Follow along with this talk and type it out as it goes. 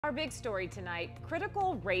Our big story tonight,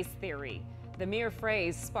 critical race theory. The mere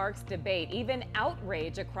phrase sparks debate, even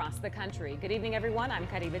outrage across the country. Good evening, everyone. I'm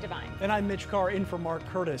Kariba Devine. And I'm Mitch Carr, in for Mark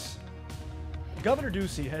Curtis. Governor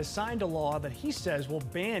Ducey has signed a law that he says will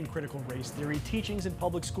ban critical race theory teachings in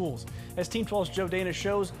public schools. As Team 12's Joe Dana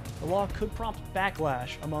shows, the law could prompt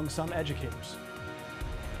backlash among some educators.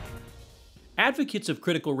 Advocates of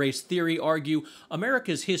critical race theory argue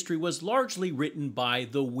America's history was largely written by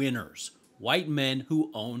the winners, white men who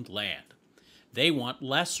owned land. They want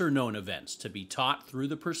lesser-known events to be taught through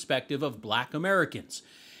the perspective of Black Americans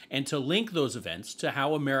and to link those events to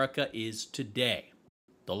how America is today.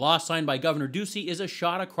 The law signed by Governor Ducey is a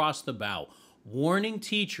shot across the bow, warning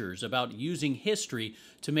teachers about using history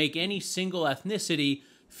to make any single ethnicity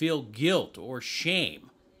feel guilt or shame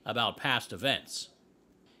about past events.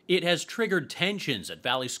 It has triggered tensions at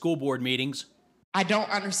Valley School Board meetings. I don't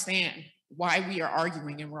understand why we are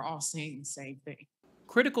arguing and we're all saying the same thing.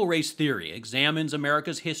 Critical race theory examines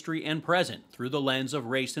America's history and present through the lens of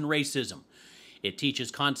race and racism. It teaches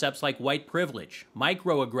concepts like white privilege,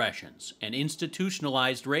 microaggressions, and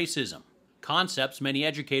institutionalized racism. Concepts many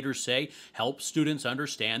educators say help students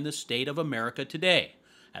understand the state of America today,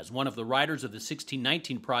 as one of the writers of the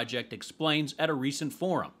 1619 Project explains at a recent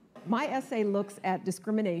forum. My essay looks at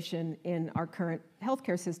discrimination in our current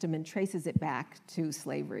healthcare system and traces it back to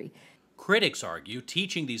slavery. Critics argue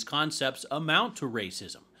teaching these concepts amount to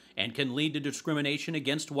racism and can lead to discrimination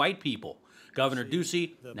against white people. Governor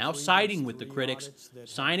Ducey, now siding with the critics,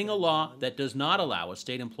 signing a law that does not allow a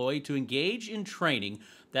state employee to engage in training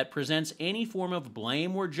that presents any form of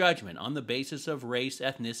blame or judgment on the basis of race,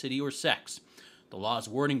 ethnicity, or sex. The law's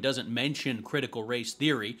wording doesn't mention critical race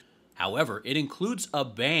theory. However, it includes a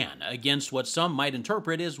ban against what some might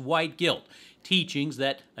interpret as white guilt, teachings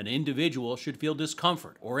that an individual should feel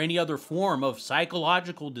discomfort or any other form of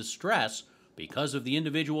psychological distress because of the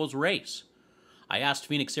individual's race. I asked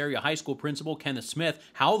Phoenix Area High School Principal Kenneth Smith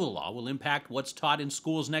how the law will impact what's taught in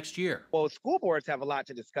schools next year. Well, school boards have a lot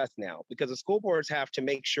to discuss now because the school boards have to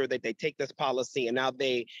make sure that they take this policy and now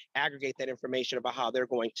they aggregate that information about how they're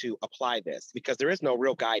going to apply this because there is no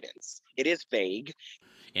real guidance. It is vague.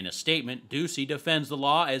 In a statement, Ducey defends the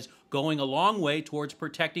law as going a long way towards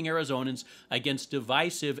protecting Arizonans against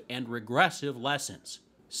divisive and regressive lessons.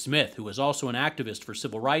 Smith, who is also an activist for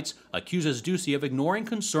civil rights, accuses Ducey of ignoring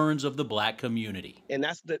concerns of the Black community. And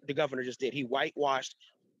that's what the governor just did. He whitewashed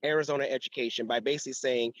Arizona education by basically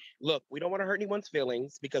saying, look, we don't want to hurt anyone's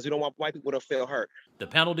feelings because we don't want white people to feel hurt. The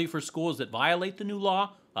penalty for schools that violate the new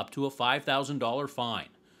law, up to a $5,000 fine.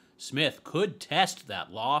 Smith could test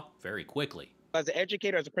that law very quickly. As an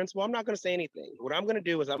educator, as a principal, I'm not going to say anything. What I'm going to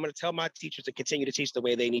do is I'm going to tell my teachers to continue to teach the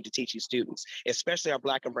way they need to teach these students, especially our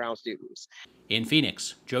Black and brown students. In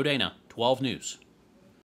Phoenix, Joe Dana, 12 News.